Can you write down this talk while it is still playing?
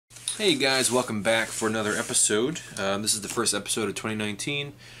Hey guys, welcome back for another episode. This is the first episode of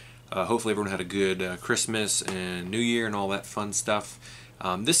 2019. Hopefully everyone had a good Christmas and New Year and all that fun stuff.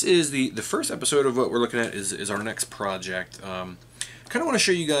 This is the first episode of what we're looking at is our next project. Kind of want to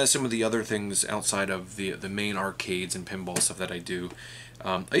show you guys some of the other things outside of the main arcades and pinball stuff that I do.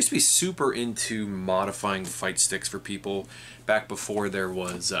 I used to be super into modifying fight sticks for people back before there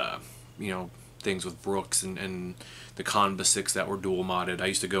was, things with Brooks and the Conva sticks that were dual modded. I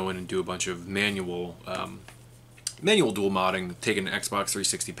used to go in and do a bunch of manual dual modding, taking Xbox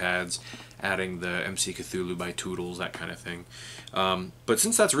 360 pads, adding the MC Cthulhu by Toodles, that kind of thing. But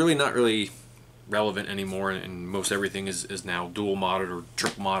since that's really not really relevant anymore, and most everything is now dual modded or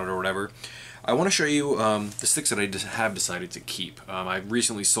triple modded or whatever, I want to show you the sticks that I just have decided to keep. I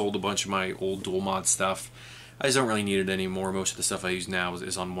recently sold a bunch of my old dual mod stuff. I just don't really need it anymore. Most of the stuff I use now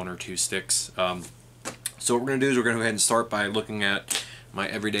is on one or two sticks. So what we're going to do is we're going to go ahead and start by looking at my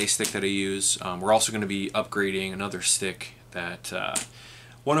everyday stick that I use. We're also going to be upgrading another stick that,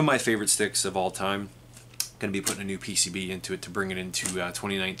 one of my favorite sticks of all time. Going to be putting a new PCB into it to bring it into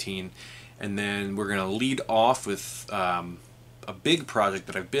 2019. And then we're going to lead off with a big project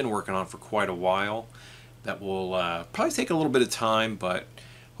that I've been working on for quite a while that will probably take a little bit of time, but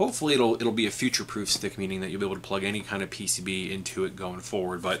hopefully it'll be a future-proof stick, meaning that you'll be able to plug any kind of PCB into it going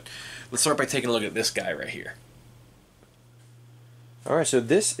forward. But let's start by taking a look at this guy right here. Alright, so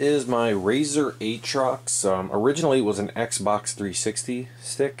this is my Razer Atrox. Originally it was an Xbox 360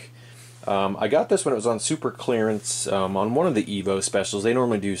 stick. I got this when it was on super clearance on one of the Evo specials. They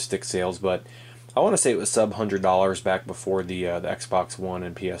normally do stick sales, but I want to say it was sub $100 back before the Xbox One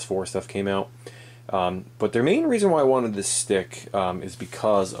and PS4 stuff came out. But the main reason why I wanted this stick is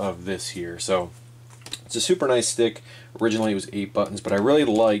because of this here. So it's a super nice stick. Originally it was 8 buttons, but I really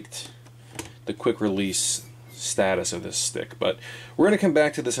liked the quick release status of this stick. But we're going to come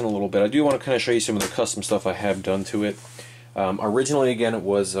back to this in a little bit. I do want to kind of show you some of the custom stuff I have done to it. Originally, again, it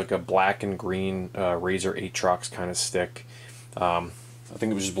was like a black and green Razer Atrox kind of stick. I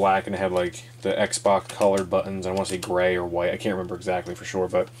think it was just black and it had like the Xbox colored buttons. I want to say gray or white. I can't remember exactly for sure,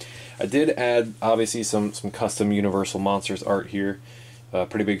 but I did add obviously some custom Universal Monsters art here.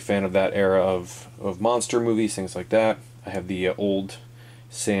 Pretty big fan of that era of monster movies, things like that. I have the old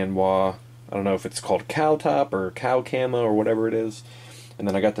Sanwa, I don't know if it's called cow top or cow camo or whatever it is. And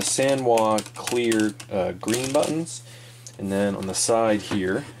then I got the Sanwa clear green buttons. And then on the side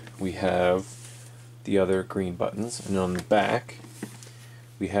here we have the other green buttons. And on the back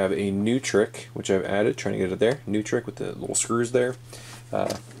we have a new trick, which I've added, trying to get it there. New trick with the little screws there.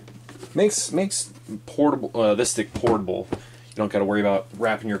 Makes portable this stick portable. You don't got to worry about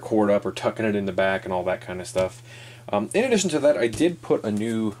wrapping your cord up or tucking it in the back and all that kind of stuff. In addition to that, I did put a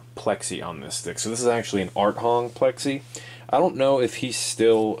new plexi on this stick. So this is actually an Art Hong plexi. I don't know if he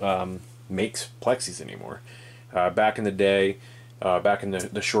still makes plexis anymore. Back in the day, back in the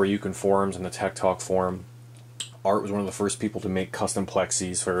Shoryuken forums and the Tech Talk forum, Art was one of the first people to make custom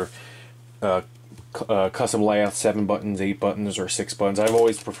plexis for custom layouts, 7 buttons, 8 buttons, or 6 buttons. I've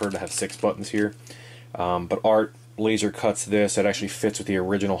always preferred to have 6 buttons here. But Art laser cuts this. It actually fits with the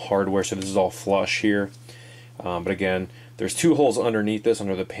original hardware, so this is all flush here. But again, there's 2 holes underneath this,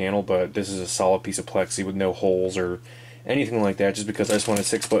 under the panel, but this is a solid piece of plexi with no holes or anything like that, just because I just wanted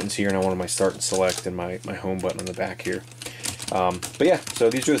 6 buttons here and I wanted my start and select and my home button on the back here. But yeah,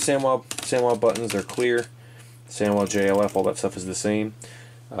 so these are the Sanwa buttons. They're clear. Sanwa, JLF, all that stuff is the same.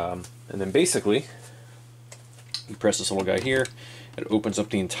 And then basically, you press this little guy here, it opens up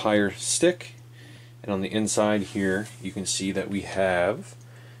the entire stick, and on the inside here you can see that we have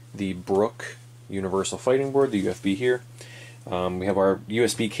the Brook Universal Fighting Board, the UFB here. We have our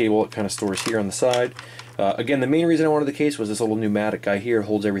USB cable, it kind of stores here on the side. Again, the main reason I wanted the case was this little pneumatic guy here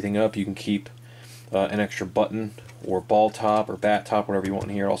holds everything up. You can keep an extra button or ball top or bat top, whatever you want in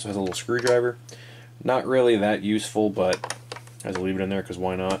here. It also has a little screwdriver. Not really that useful, but I just leave it in there because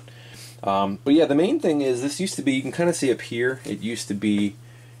why not? But yeah, the main thing is this used to be, you can kind of see up here, it used to be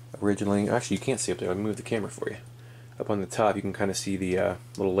originally, actually you can't see up there, let me move the camera for you. Up on the top you can kind of see the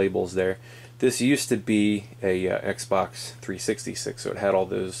little labels there. This used to be a Xbox 360 stick, so it had all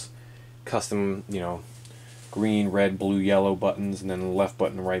those custom, green, red, blue, yellow buttons, and then the left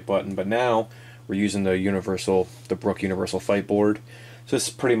button, right button. But now we're using the Brook Universal Fight Board. So it's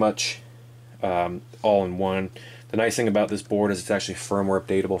pretty much all in one. The nice thing about this board is it's actually firmware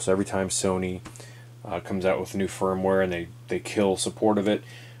updatable, so every time Sony comes out with new firmware and they kill support of it,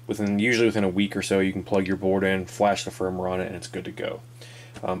 usually within a week or so you can plug your board in, flash the firmware on it, and it's good to go.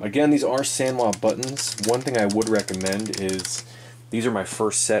 Again, these are Sanwa buttons. One thing I would recommend is These are my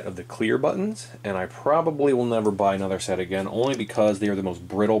first set of the clear buttons, and I probably will never buy another set again, only because they are the most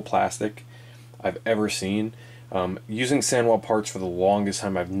brittle plastic I've ever seen. Using sandwall parts for the longest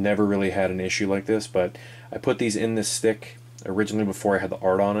time, I've never really had an issue like this, but I put these in this stick originally before I had the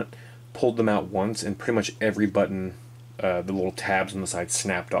art on it, pulled them out once, and pretty much every button, the little tabs on the side,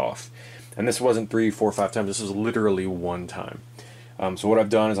 snapped off. And this wasn't 3, 4, 5 times, this was literally one time. So what I've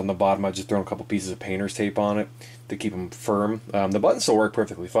done is on the bottom I've just thrown a couple pieces of painter's tape on it to keep them firm. The buttons still work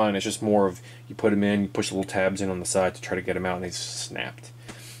perfectly fine, it's just more of you put them in, you push the little tabs in on the side to try to get them out, and they snapped.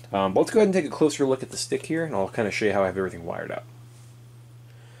 But let's go ahead and take a closer look at the stick here, and I'll kind of show you how I have everything wired up.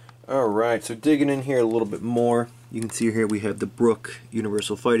 Alright, so digging in here a little bit more, you can see here we have the Brook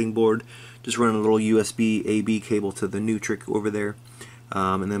Universal Fighting Board, just running a little USB AB cable to the Nutric over there.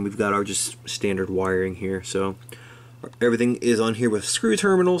 And then we've got our just standard wiring here, so everything is on here with screw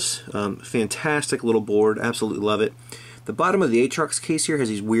terminals. Fantastic little board, absolutely love it. The bottom of the Atrox case here has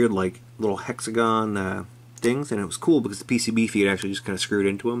these weird like little hexagon things, and it was cool because the PCB feed actually just kind of screwed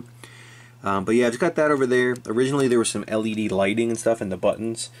into them. But yeah, I've got that over there. Originally there was some LED lighting and stuff in the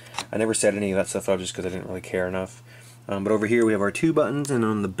buttons. I never set any of that stuff up just because I didn't really care enough. But over here we have our 2 buttons, and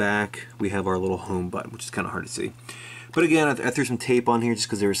on the back we have our little home button, which is kind of hard to see. But again, I threw some tape on here just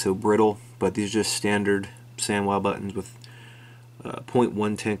because they were so brittle, but these are just standard SandWow buttons with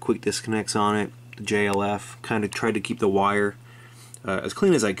 0.110 quick disconnects on it, the JLF. Kind of tried to keep the wire as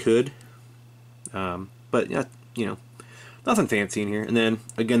clean as I could, but yeah, you know, nothing fancy in here. And then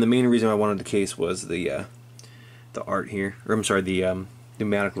again, the main reason I wanted the case was the art here, or I'm sorry, the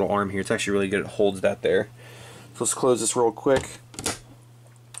pneumatic little arm here. It's actually really good, it holds that there. So let's close this real quick.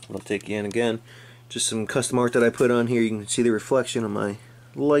 I'll take you in again. Just some custom art that I put on here. You can see the reflection of my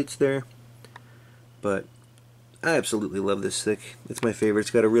lights there. But I absolutely love this stick. It's my favorite. It's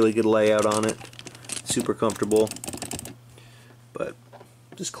got a really good layout on it. Super comfortable. But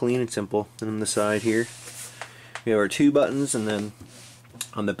just clean and simple. And on the side here, we have our 2 buttons, and then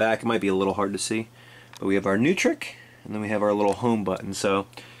on the back, it might be a little hard to see, but we have our Nutric, and then we have our little home button. So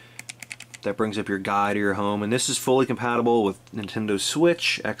that brings up your guide or your home, and this is fully compatible with Nintendo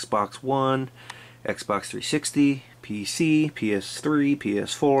Switch, Xbox One, Xbox 360, PC, PS3,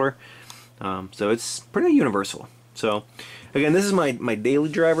 PS4, so it's pretty universal. So again, this is my daily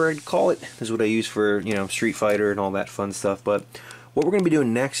driver, I'd call it. This is what I use for, you know, Street Fighter and all that fun stuff. But what we're going to be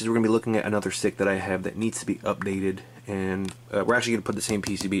doing next is we're going to be looking at another stick that I have that needs to be updated, and we're actually going to put the same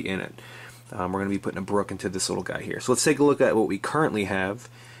PCB in it. We're going to be putting a Brook into this little guy here. So let's take a look at what we currently have,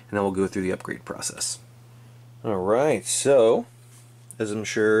 and then we'll go through the upgrade process. Alright, so as I'm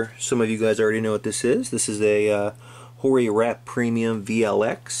sure some of you guys already know what this is. This is a Hori Premium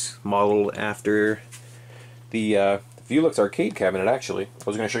VLX, modeled after the VLX arcade cabinet, actually. I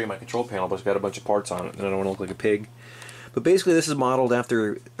was going to show you my control panel, but it's got a bunch of parts on it, and I don't want to look like a pig. But basically this is modeled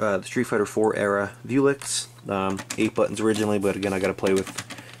after the Street Fighter 4 era VLX. 8 buttons originally, but again I got to play with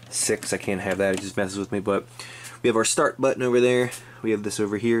 6. I can't have that, it just messes with me. But we have our start button over there. We have this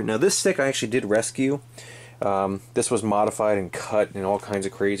over here. Now this stick I actually did rescue. This was modified and cut and all kinds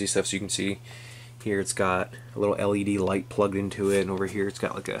of crazy stuff. So you can see here it's got a little LED light plugged into it, and over here it's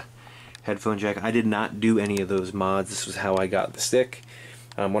got like a headphone jack. I did not do any of those mods. This was how I got the stick.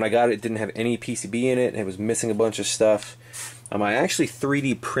 When I got it, it didn't have any PCB in it, and it was missing a bunch of stuff. I actually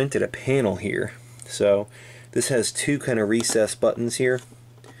 3D printed a panel here. So this has 2 kind of recessed buttons here.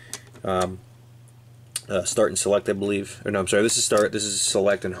 Start and select, I believe. Or no, I'm sorry, this is start, this is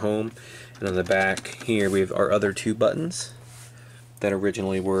select and home. And on the back here we have our other 2 buttons that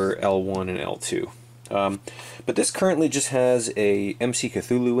originally were L1 and L2. But this currently just has a MC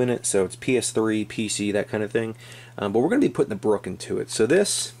Cthulhu in it, so it's PS3, PC, that kind of thing. But we're going to be putting the Brook into it. So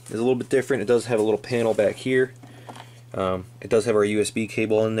this is a little bit different. It does have a little panel back here. It does have our USB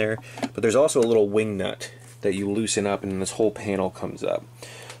cable in there, but there's also a little wing nut that you loosen up, and this whole panel comes up.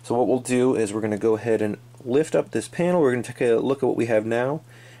 So what we'll do is we're going to go ahead and lift up this panel. We're going to take a look at what we have now,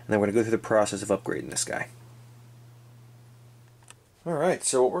 and then we're going to go through the process of upgrading this guy. Alright,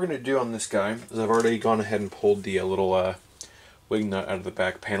 so what we're going to do on this guy is I've already gone ahead and pulled the little wing nut out of the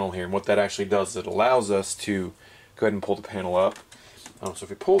back panel here, and what that actually does is it allows us to go ahead and pull the panel up. So if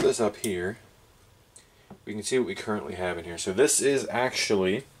we pull this up here, we can see what we currently have in here. So this is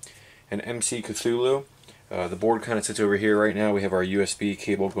actually an MC Cthulhu. The board kind of sits over here right now. We have our USB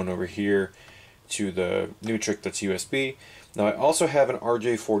cable going over here to the Nutric that's USB. Now I also have an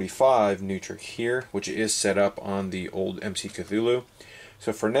RJ45 Nutric here, which is set up on the old MC Cthulhu.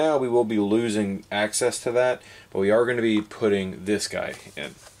 So for now we will be losing access to that, but we are going to be putting this guy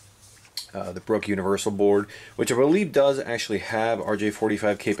in. the Brook Universal board, which I believe does actually have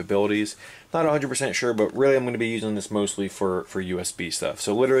RJ45 capabilities. Not 100% sure, but really I'm going to be using this mostly for USB stuff.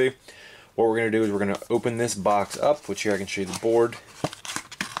 So literally, what we're going to do is we're going to open this box up, which here I can show you the board,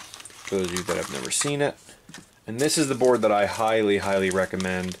 for those of you that have never seen it. And this is the board that I highly, highly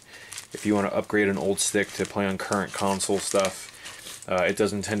recommend if you want to upgrade an old stick to play on current console stuff. It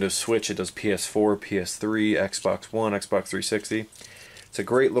does Nintendo Switch, it does PS4, PS3, Xbox One, Xbox 360. It's a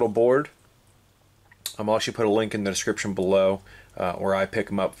great little board. I'll actually put a link in the description below where I pick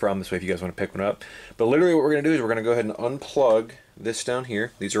them up from, this way if you guys want to pick one up. But literally what we're going to do is we're going to go ahead and unplug this down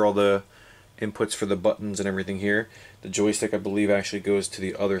here. These are all the inputs for the buttons and everything here. The joystick I believe actually goes to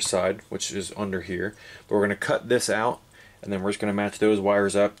the other side, which is under here. But we're going to cut this out, and then we're just going to match those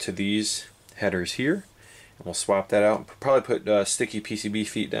wires up to these headers here. And we'll swap that out. Probably put sticky PCB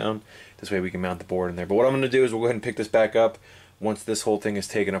feet down. This way we can mount the board in there. But what I'm going to do is we'll go ahead and pick this back up once this whole thing is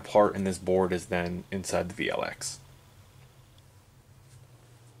taken apart and this board is then inside the VLX.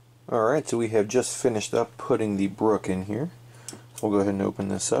 Alright, so we have just finished up putting the Brook in here. So we'll go ahead and open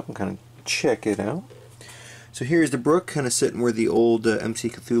this up and kind of check it out. So here's the Brook, kind of sitting where the old MC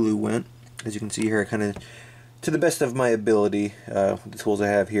Cthulhu went. As you can see here, I kind of, to the best of my ability, with the tools I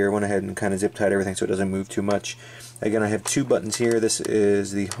have here, went ahead and kind of zip tied everything so it doesn't move too much. Again, I have two buttons here. This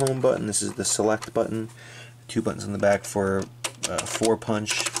is the home button, this is the select button. Two buttons in the back for 4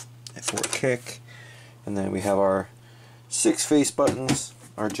 punch, 4 kick, and then we have our 6 face buttons,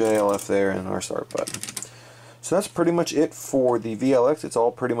 our JLF there, and our start button. So that's pretty much it for the VLX. It's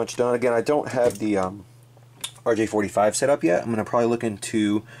all pretty much done. Again, I don't have the RJ45 set up yet. I'm going to probably look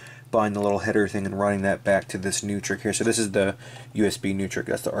into buying the little header thing and running that back to this new trick here. So this is the USB new trick,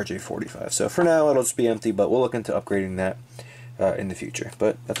 that's the RJ45. So for now it'll just be empty, but we'll look into upgrading that in the future.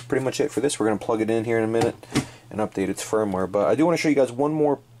 But that's pretty much it for this. We're going to plug it in here in a minute and update its firmware. But I do want to show you guys one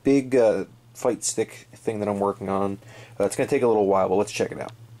more big fight stick thing that I'm working on. It's going to take a little while, but let's check it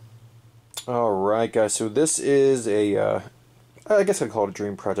out. Alright guys, so this is a, I guess I'd call it a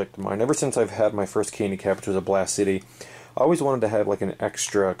dream project of mine. Ever since I've had my first candy cap, which was a Blast City, I always wanted to have like an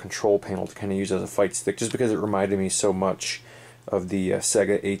extra control panel to kind of use as a fight stick, just because it reminded me so much of the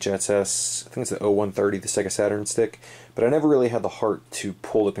Sega HSS, I think it's the 0130, the Sega Saturn stick, but I never really had the heart to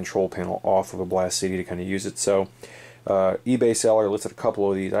pull the control panel off of a Blast City to kind of use it. So eBay seller listed a couple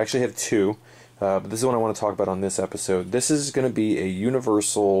of these. I actually have two, but this is what I want to talk about on this episode. This is going to be a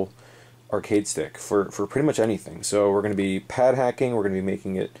universal arcade stick for pretty much anything. So we're going to be pad hacking, we're going to be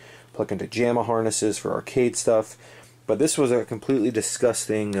making it plug into JAMA harnesses for arcade stuff. But this was a completely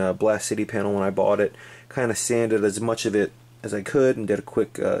disgusting Blast City panel when I bought it. Kind of sanded as much of it as I could and did a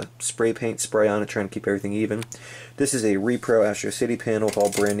quick spray paint spray on it, trying to keep everything even. This is a Repro Astro City panel with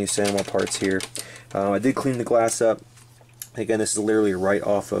all brand new Sanwa parts here. I did clean the glass up. Again, this is literally right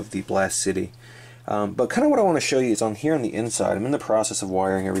off of the Blast City. But kind of what I want to show you is on here on the inside. I'm in the process of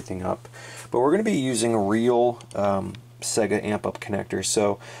wiring everything up, but we're going to be using real Sega amp up connectors.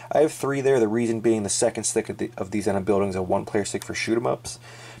 So I have 3 there, the reason being the second stick of these that I'm building is a 1-player stick for shoot 'em ups.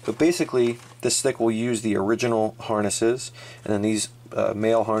 But basically this stick will use the original harnesses, and then these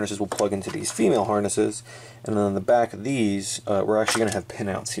male harnesses will plug into these female harnesses, and then on the back of these we're actually going to have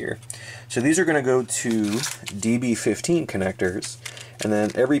pinouts here. So these are going to go to DB15 connectors, and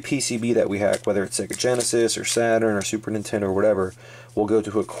then every PCB that we hack, whether it's Sega Genesis or Saturn or Super Nintendo or whatever, will go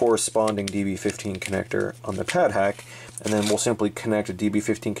to a corresponding DB15 connector on the pad hack, and then we'll simply connect a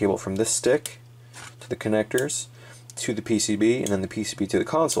DB15 cable from this stick to the connectors to the PCB, and then the PCB to the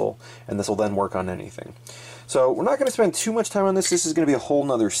console, and this will then work on anything. So we're not going to spend too much time on this. This is going to be a whole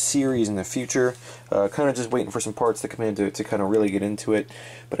nother series in the future. Kind of just waiting for some parts to come in to kind of really get into it.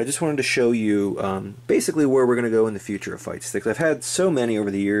 But I just wanted to show you basically where we're going to go in the future of fight sticks. I've had so many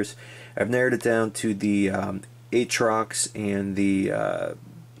over the years. I've narrowed it down to the Atrox and the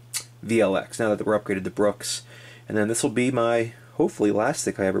VLX, now that we're upgraded to Brooks. And then this will be my, hopefully, last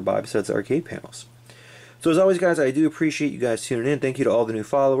stick I ever buy besides the arcade panels. So as always, guys, I do appreciate you guys tuning in. Thank you to all the new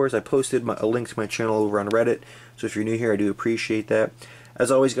followers. I posted a link to my channel over on Reddit, so if you're new here, I do appreciate that. As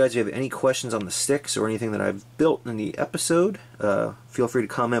always, guys, if you have any questions on the sticks or anything that I've built in the episode, feel free to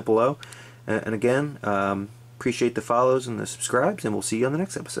comment below. And again, appreciate the follows and the subscribes, and we'll see you on the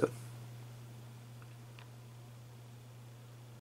next episode.